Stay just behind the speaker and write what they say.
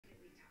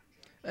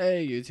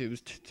Hey YouTube,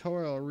 it's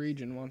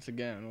TutorialRegion once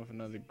again with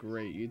another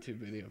great YouTube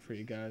video for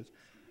you guys.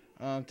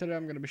 Today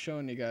I'm going to be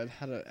showing you guys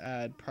how to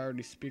add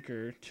priority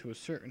speaker to a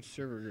certain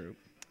server group.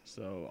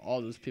 So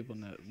all those people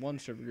in that one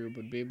server group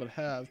would be able to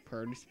have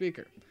priority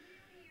speaker.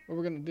 What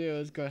we're going to do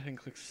is go ahead and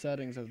click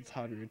settings at the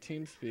top of your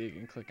Teamspeak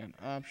and click on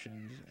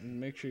options and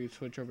make sure you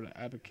switch over to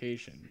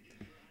application.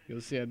 You'll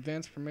see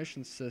advanced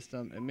permission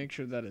system and make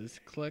sure that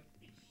is clicked,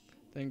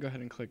 then go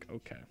ahead and click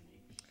OK.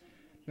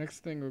 Next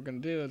thing we're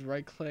going to do is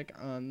right click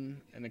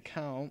on an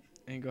account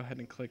and go ahead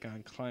and click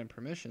on client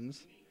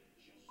permissions.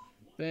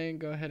 Then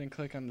go ahead and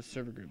click on the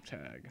server group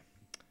tag.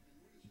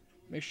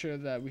 Make sure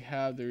that we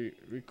have the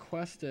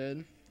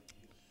requested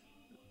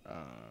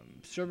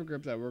server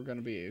group that we're going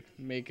to be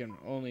making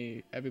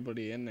only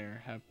everybody in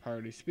there have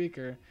priority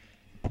speaker,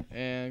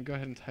 and go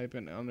ahead and type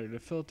in under the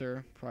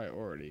filter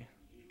priority.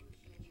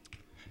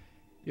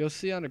 You'll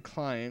see on the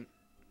client,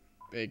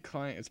 a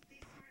client is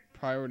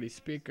priority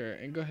speaker,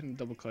 and go ahead and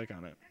double click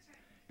on it.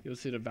 You'll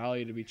see the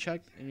value to be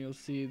checked and you'll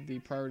see the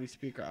priority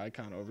speaker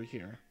icon over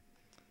here.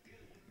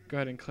 Go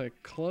ahead and click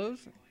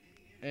close,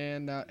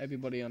 and now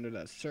everybody under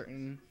that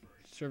certain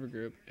server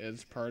group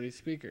is priority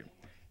speaker.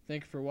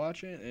 Thank you for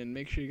watching, and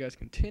make sure you guys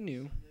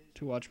continue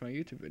to watch my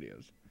YouTube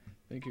videos.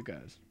 Thank you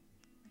guys.